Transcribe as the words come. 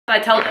I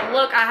tell them,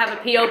 look, I have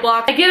a P.O.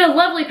 box. I get a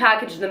lovely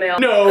package in the mail.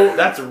 No,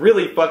 that's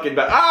really fucking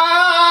bad.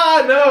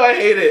 Ah, no, I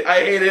hate it.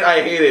 I hate it.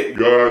 I hate it.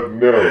 God,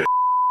 no.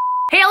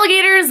 Hey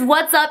alligators,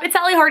 what's up? It's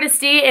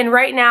Hardesty, and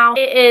right now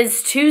it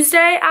is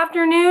Tuesday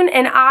afternoon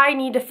and I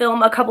need to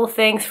film a couple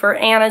things for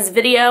Anna's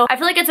video. I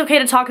feel like it's okay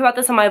to talk about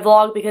this on my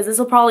vlog because this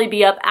will probably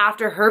be up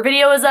after her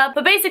video is up.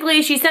 But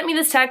basically, she sent me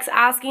this text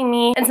asking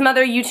me and some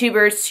other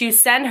YouTubers to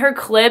send her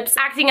clips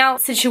acting out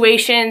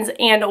situations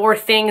and or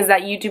things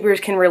that YouTubers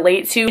can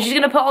relate to. She's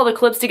gonna put all the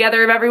clips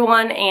together of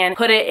everyone and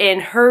put it in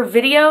her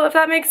video, if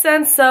that makes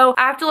sense. So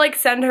I have to like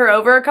send her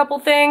over a couple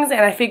things, and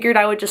I figured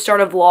I would just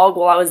start a vlog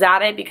while I was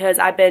at it because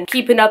I've been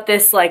keeping up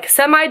this like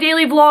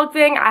semi-daily vlog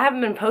thing. I haven't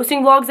been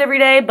posting vlogs every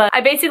day, but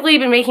I basically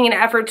been making an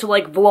effort to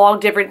like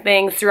vlog different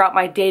things throughout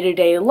my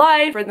day-to-day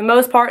life for the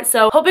most part.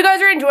 So hope you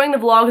guys are enjoying the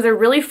vlogs. They're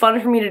really fun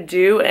for me to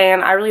do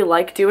and I really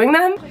like doing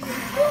them.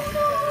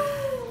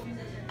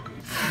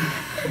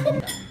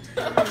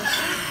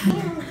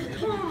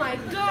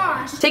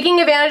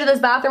 Taking advantage of this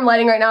bathroom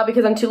lighting right now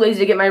because I'm too lazy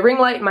to get my ring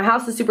light. My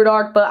house is super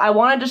dark, but I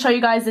wanted to show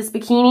you guys this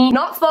bikini.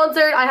 Not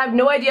sponsored. I have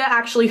no idea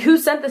actually who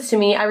sent this to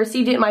me. I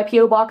received it in my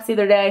P.O. box the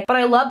other day, but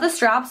I love the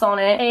straps on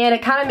it and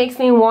it kind of makes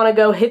me want to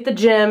go hit the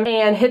gym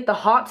and hit the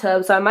hot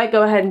tub, so I might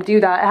go ahead and do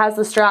that. It has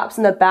the straps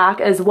in the back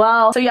as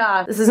well. So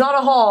yeah, this is not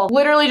a haul.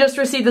 Literally just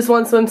received this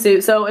one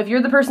swimsuit, so if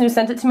you're the person who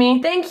sent it to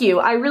me, thank you.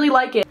 I really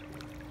like it.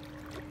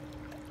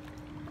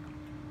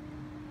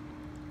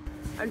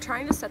 I'm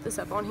trying to set this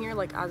up on here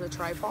like as a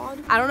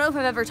tripod. I don't know if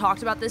I've ever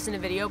talked about this in a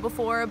video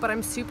before, but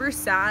I'm super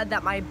sad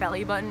that my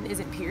belly button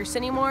isn't pierced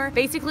anymore.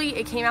 Basically,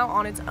 it came out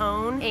on its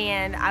own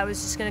and I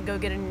was just gonna go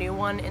get a new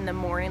one in the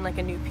morning, like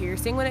a new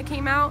piercing when it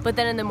came out. But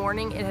then in the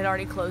morning, it had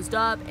already closed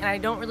up and I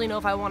don't really know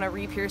if I wanna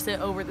re-pierce it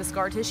over the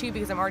scar tissue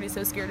because I'm already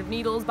so scared of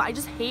needles. But I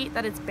just hate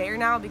that it's bare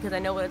now because I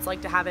know what it's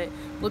like to have it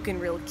looking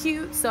real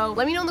cute. So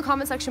let me know in the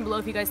comment section below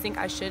if you guys think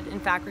I should in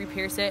fact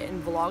re-pierce it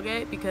and vlog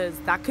it because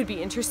that could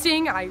be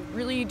interesting. I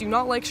really do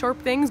not like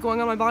sharp things going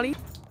on my body.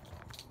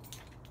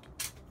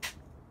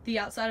 The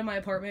outside of my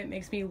apartment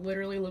makes me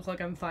literally look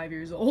like I'm 5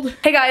 years old.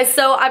 Hey guys,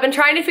 so I've been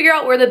trying to figure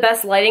out where the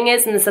best lighting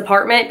is in this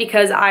apartment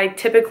because I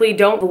typically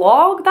don't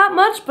vlog that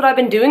much, but I've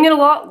been doing it a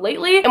lot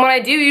lately. And when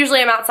I do,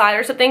 usually I'm outside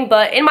or something,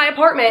 but in my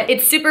apartment,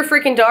 it's super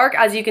freaking dark.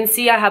 As you can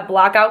see, I have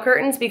blackout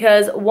curtains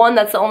because one,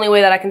 that's the only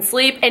way that I can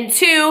sleep. And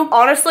two,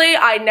 honestly,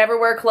 I never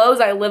wear clothes.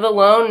 I live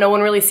alone. No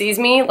one really sees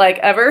me, like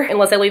ever,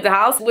 unless I leave the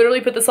house. Literally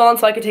put this on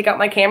so I could take out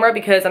my camera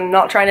because I'm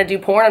not trying to do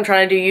porn, I'm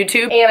trying to do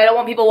YouTube. And I don't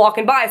want people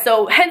walking by,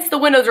 so hence the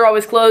windows are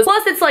always closed.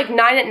 Plus it's like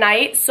 9 at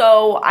night,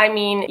 so I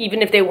mean,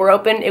 even if they were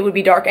open, it would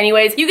be dark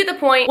anyways. You get the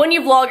point. When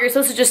you vlog, you're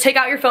supposed to just take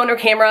out your phone or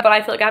camera, but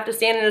I feel like I have to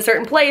stand in a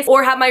certain place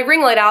or have my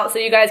ring light out so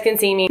you guys can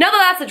see me. Now that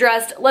that's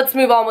addressed, let's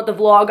move on with the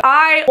vlog.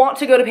 I want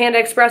to go to Panda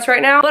Express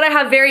right now, but I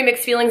have very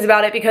mixed feelings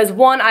about it because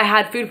one, I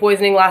had food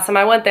poisoning last time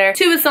I went there.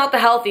 Two, it's not the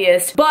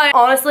healthiest, but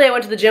honestly, I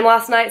went to the gym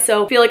last night,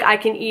 so I feel like I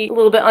can eat a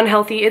little bit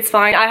unhealthy. It's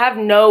fine. I have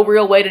no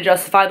real way to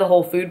justify the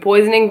whole food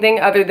poisoning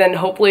thing other than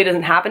hopefully it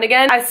doesn't happen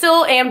again. I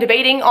still am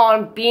debating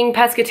on being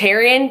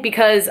pescatarian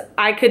because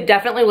I could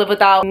definitely live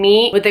without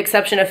meat with the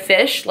exception of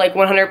fish, like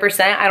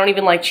 100%. I don't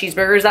even like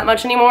cheeseburgers that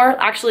much anymore.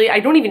 Actually, I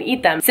don't even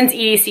eat them since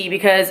EDC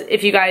because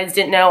if you guys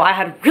didn't know, I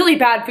had really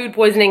bad food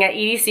poisoning at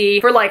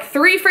EDC for like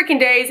 3 freaking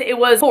days. It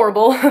was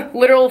horrible.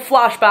 Literal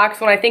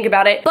flashbacks when I think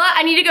about it. But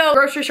I need to go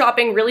grocery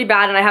shopping really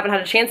bad and I haven't had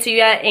a chance to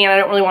yet, and I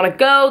don't really want to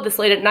go this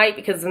late at night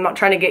because I'm not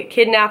trying to get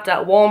kidnapped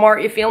at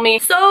Walmart, you feel me?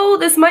 So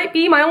this might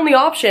be my only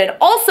option.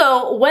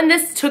 Also, when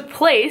this took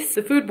place,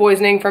 the food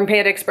poisoning from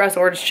Panda Express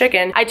Orange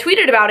Chicken, I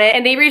tweeted about it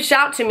and they reached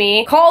out to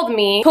me, called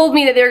me, told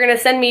me that they were gonna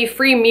send me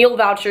free meal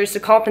vouchers to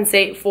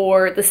compensate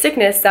for the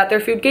sickness that their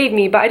food gave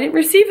me, but I didn't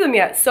receive them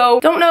yet. So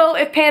don't know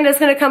if Panda's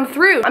gonna come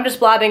through. I'm just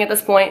blabbing at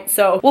this point,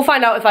 so we'll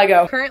find out if I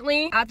go.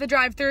 Currently at the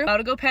drive-thru, about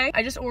to go pay.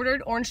 I just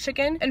ordered orange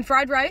chicken and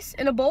fried rice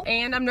in a bowl,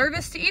 and I'm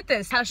nervous to eat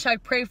this.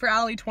 Hashtag pray for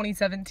Allie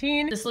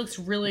 2017. This looks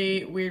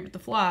really weird with the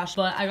flash,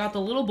 but I got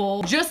the little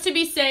bowl just to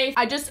be safe.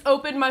 I just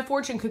opened my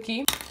fortune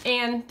cookie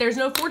and there's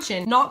no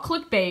fortune. Not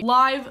clickbait,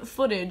 live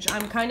footage.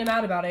 I'm kind of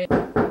mad about it.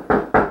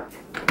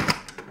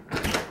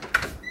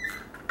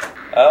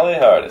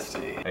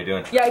 Hardesty. How you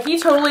doing? Yeah, he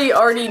totally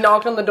already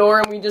knocked on the door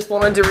and we just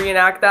wanted to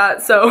reenact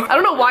that, so I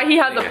don't know why he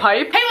has a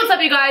pipe. Hey, what's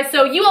up you guys?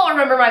 So you all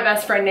remember my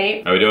best friend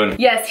Nate? How we doing?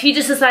 Yes, he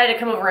just decided to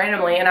come over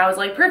randomly and I was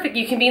like, perfect,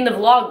 you can be in the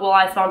vlog while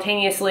I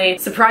spontaneously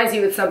surprise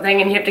you with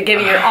something and you have to give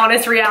me your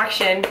honest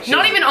reaction.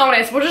 Not even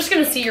honest, we're just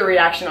gonna see your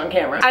reaction on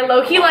camera. I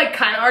low-key like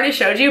kind of already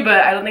showed you,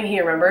 but I don't think he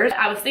remembers.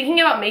 I was thinking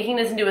about making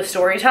this into a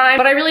story time,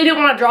 but I really didn't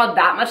want to draw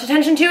that much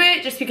attention to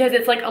it just because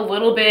it's like a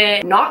little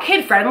bit not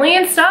kid friendly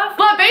and stuff.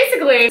 But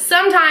basically, so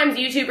sometimes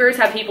YouTubers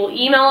have people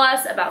email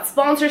us about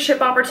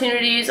sponsorship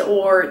opportunities,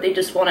 or they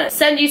just want to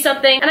send you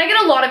something, and I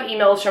get a lot of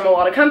emails from a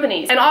lot of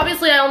companies. And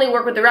obviously I only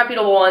work with the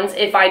reputable ones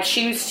if I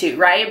choose to,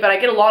 right? But I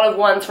get a lot of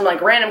ones from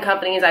like random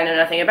companies I know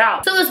nothing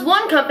about. So this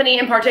one company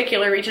in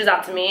particular reaches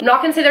out to me. I'm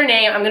not gonna say their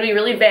name, I'm gonna be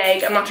really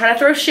vague. I'm not trying to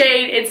throw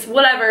shade, it's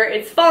whatever,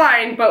 it's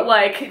fine, but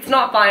like, it's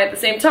not fine at the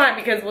same time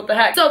because what the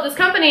heck. So this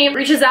company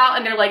reaches out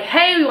and they're like,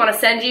 hey, we wanna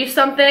send you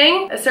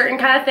something, a certain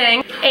kind of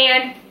thing,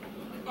 and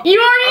you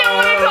already know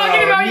what I'm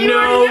talking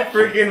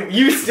about.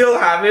 You still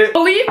have it?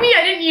 Believe me,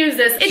 I didn't use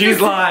this.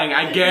 She's lying,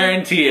 I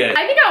guarantee it.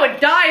 I think I would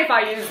die if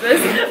I used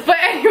this. But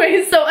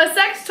anyways, so a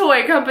sex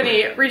toy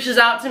company reaches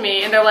out to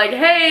me and they're like,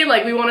 hey,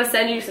 like we want to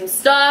send you some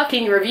stuff.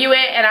 Can you review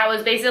it? And I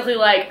was basically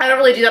like, I don't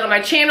really do that on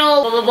my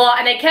channel, blah, blah, blah.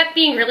 And they kept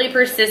being really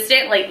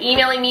persistent, like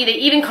emailing me. They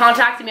even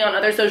contacted me on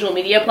other social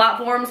media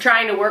platforms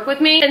trying to work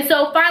with me. And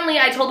so finally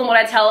I told them what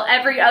I tell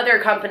every other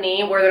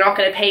company where they're not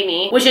going to pay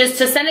me, which is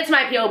to send it to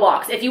my P.O.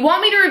 box. If you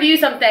want me to review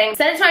something,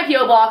 send it to my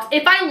P.O. box.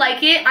 If I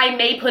like it, I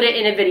may put it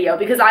in a video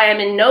because I am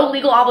in no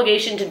legal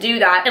obligation to do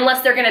that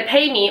unless they're gonna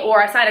pay me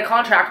or I sign a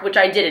contract, which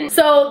I didn't.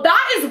 So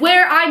that is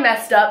where I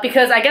messed up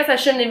because I guess I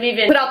shouldn't have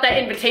even put out that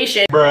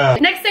invitation.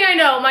 Bruh. Next thing I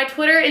know, my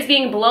Twitter is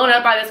being blown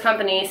up by this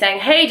company saying,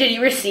 hey, did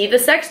you receive the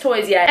sex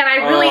toys yet? And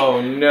I really,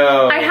 oh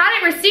no. I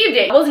hadn't received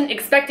it. I wasn't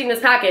expecting this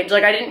package.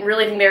 Like I didn't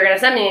really think they were gonna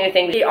send me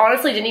anything. They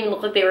honestly didn't even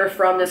look like they were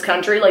from this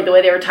country, like the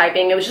way they were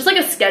typing. It was just like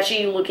a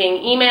sketchy looking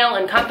email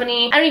and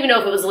company. I don't even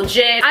know if it was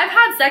legit. I've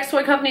had sex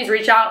toy companies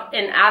reach out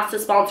and ask to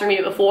sponsor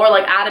me before,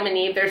 like Adam and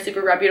Eve, they're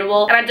super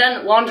reputable. And I've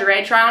done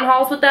lingerie try-on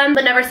hauls with them,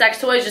 but never sex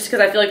toys just because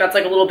I feel like that's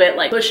like a little bit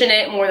like pushing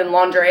it more than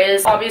lingerie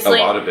is, obviously.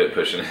 A lot of it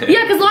pushing it.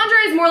 Yeah, because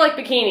lingerie is more like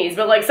bikinis,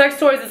 but like sex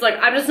toys is like,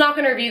 I'm just not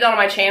gonna review that on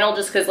my channel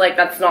just because like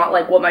that's not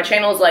like what my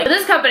channel is like. But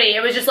this company,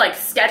 it was just like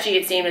sketchy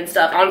it seemed and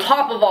stuff. On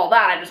top of all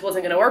that, I just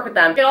wasn't gonna work with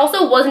them. It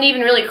also wasn't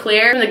even really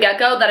clear from the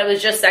get-go that it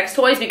was just sex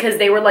toys because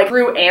they were like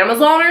through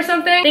Amazon or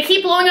something. They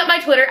keep blowing up my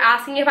Twitter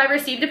asking if I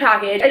received a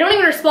package. I don't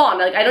even respond.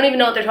 Like I don't even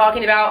know what they're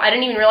talking about. I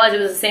didn't even realize it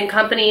was the same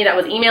company that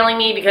was emailing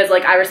me because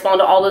like I respond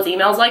to all those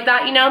emails like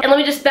that, you know? And let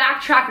me just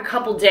backtrack a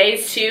couple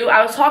days too.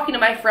 I was talking to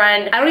my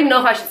friend, I don't even know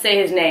if I should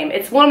say his name.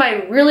 It's one of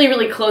my really,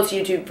 really close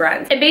YouTube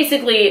friends. And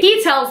basically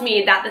he tells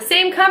me that the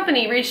same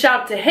company reached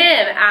out to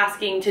him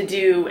asking to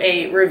do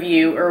a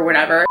review or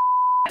whatever.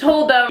 I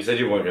told them. You said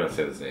you weren't gonna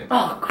say this name.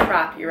 Oh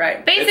crap, you're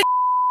right.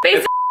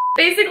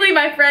 Basically,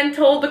 my friend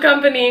told the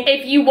company,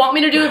 if you want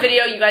me to do a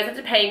video, you guys have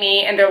to pay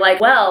me. And they're like,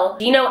 well,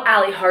 do you know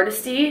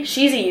Hardesty?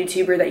 She's a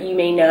YouTuber that you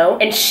may know.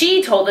 And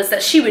she told us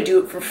that she would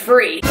do it for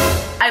free.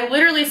 I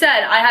literally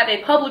said, I have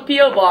a public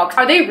P.O. box.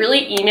 Are they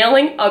really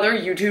emailing other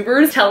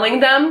YouTubers telling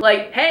them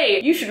like, hey,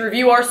 you should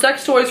review our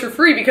sex toys for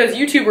free because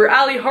YouTuber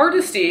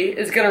Hardesty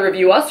is gonna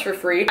review us for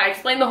free? I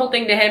explained the whole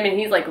thing to him and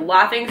he's like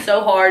laughing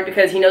so hard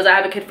because he knows I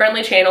have a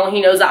kid-friendly channel.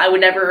 He knows that I would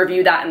never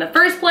review that in the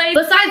first place.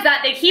 Besides that,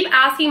 they keep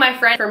asking my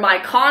friend for my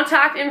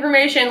contact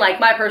information,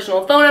 like my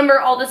personal phone number,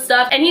 all this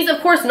stuff. And he's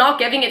of course not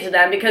giving it to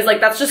them because like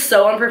that's just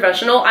so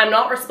unprofessional. I'm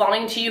not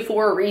responding to you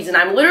for a reason.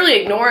 I'm literally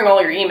ignoring all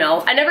your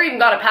emails. I never even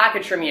got a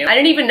package from you. I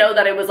didn't even know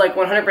that it was like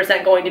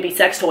 100% going to be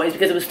sex toys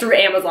because it was through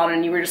Amazon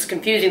and you were just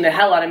confusing the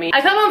hell out of me. I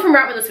come home from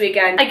Rapper this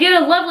weekend. I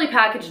get a lovely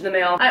package in the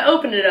mail. I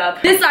open it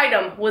up. This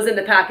item was in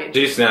the package.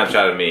 She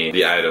Snapchatted me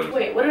the item.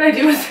 Wait, what did I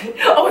do with it?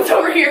 Oh, it's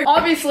over here.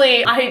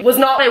 Obviously, I was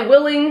not a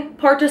willing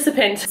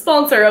participant,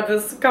 sponsor of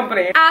this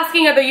company,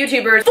 asking other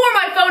YouTubers for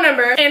my phone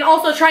number and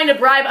also trying to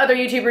bribe other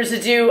YouTubers to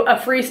do a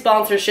free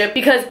sponsorship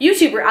because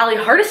YouTuber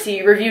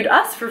Hardesty reviewed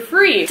us for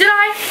free. Did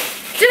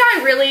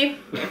I really?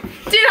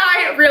 Did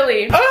I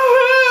really?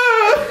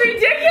 It's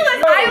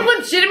ridiculous. I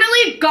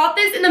legitimately got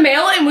this in the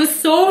mail and was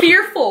so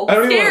fearful. I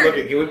don't even want to look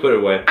at it. Can we put it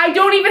away? I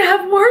don't even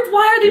have words.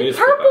 Why are they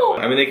purple?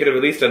 I mean, they could have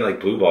at least done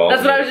like blue balls.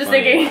 That's what I was just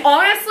thinking.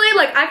 Honestly,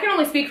 like I can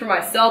only speak for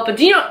myself, but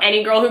do you know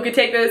any girl who could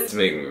take this? It's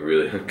making me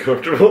really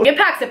uncomfortable. It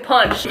packs a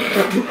punch.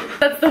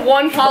 That's the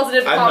one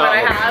positive comment I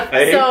have.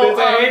 I hate this.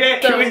 I hate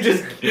it. Can we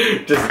just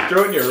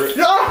throw it in your room?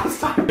 No,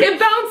 stop. It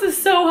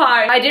bounces so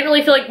high. I didn't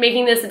really feel like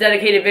making this a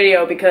dedicated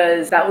video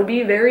because that would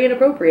be very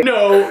inappropriate.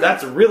 No,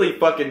 that's really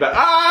fucking bad.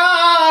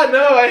 Ah,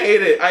 no, I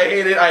hate it. I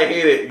hate it. I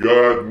hate it.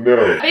 God,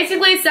 no.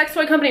 Basically, sex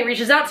toy company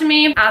reaches out to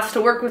me, asks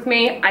to work with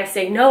me. I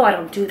say, no, I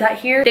don't do that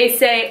here. They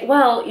say,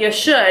 well, you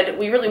should.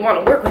 We really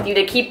want to work with you.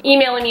 They keep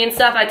emailing me and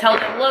stuff. I tell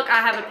them, look, I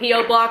have a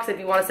P.O. box if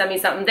you want to send me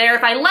something there.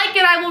 If I like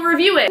it, I will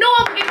review it. No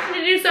obligation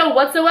to do so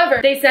whatsoever.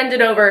 They send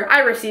it over. I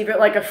receive it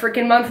like a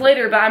freaking month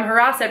later, but I'm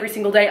harassed every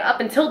single day up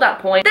until that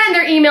point. Then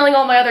they're emailing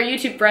all my other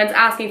YouTube friends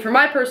asking for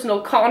my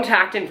personal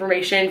contact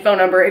information, phone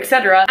number,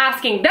 etc.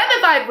 Asking them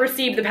if I've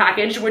received the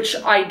package, which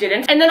I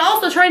didn't. And then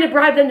also trying to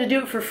bribe them to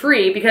do it for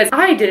free because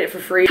I did it for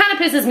free. Kind of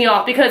pisses me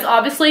off because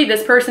obviously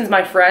this person's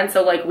my friend,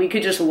 so like we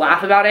could just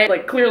laugh about it.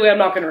 Like clearly I'm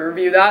not gonna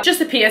review that.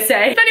 Just a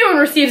PSA. If anyone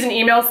receives an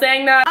email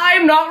saying that,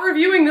 I'm not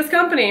reviewing this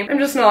company. I'm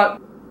just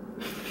not.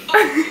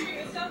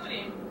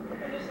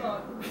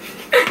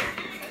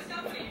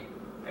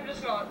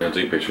 I'll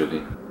take a picture of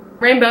you.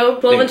 Rainbow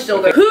 12-inch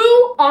dildo.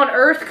 Who on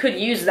earth could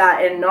use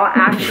that and not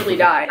actually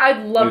die?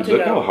 I'd love to know.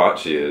 Look how hot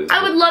she is.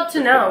 I would love to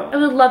know. I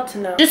would love to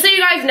know. Just so you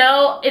guys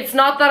know, it's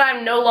not that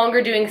I'm no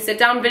longer doing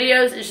sit-down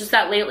videos. It's just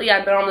that lately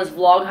I've been on this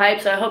vlog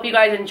hype. So I hope you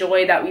guys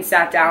enjoyed that we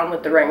sat down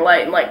with the ring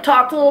light and like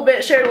talked a little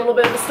bit, shared a little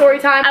bit of the story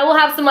time. I will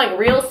have some like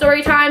real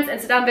story times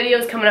and sit-down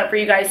videos coming up for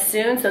you guys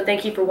soon. So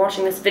thank you for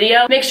watching this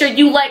video. Make sure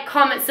you like,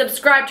 comment,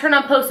 subscribe, turn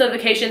on post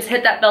notifications,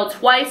 hit that bell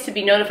twice to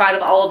be notified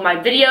of all of my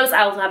videos.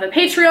 I also have a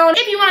Patreon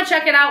if you want to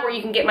check it out, where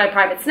you can get my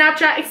private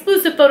Snapchat,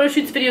 exclusive photo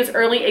shoots, videos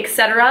early,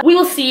 etc. We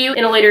will see you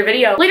in a later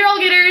video. Later,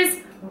 alligators.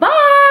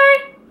 Bye!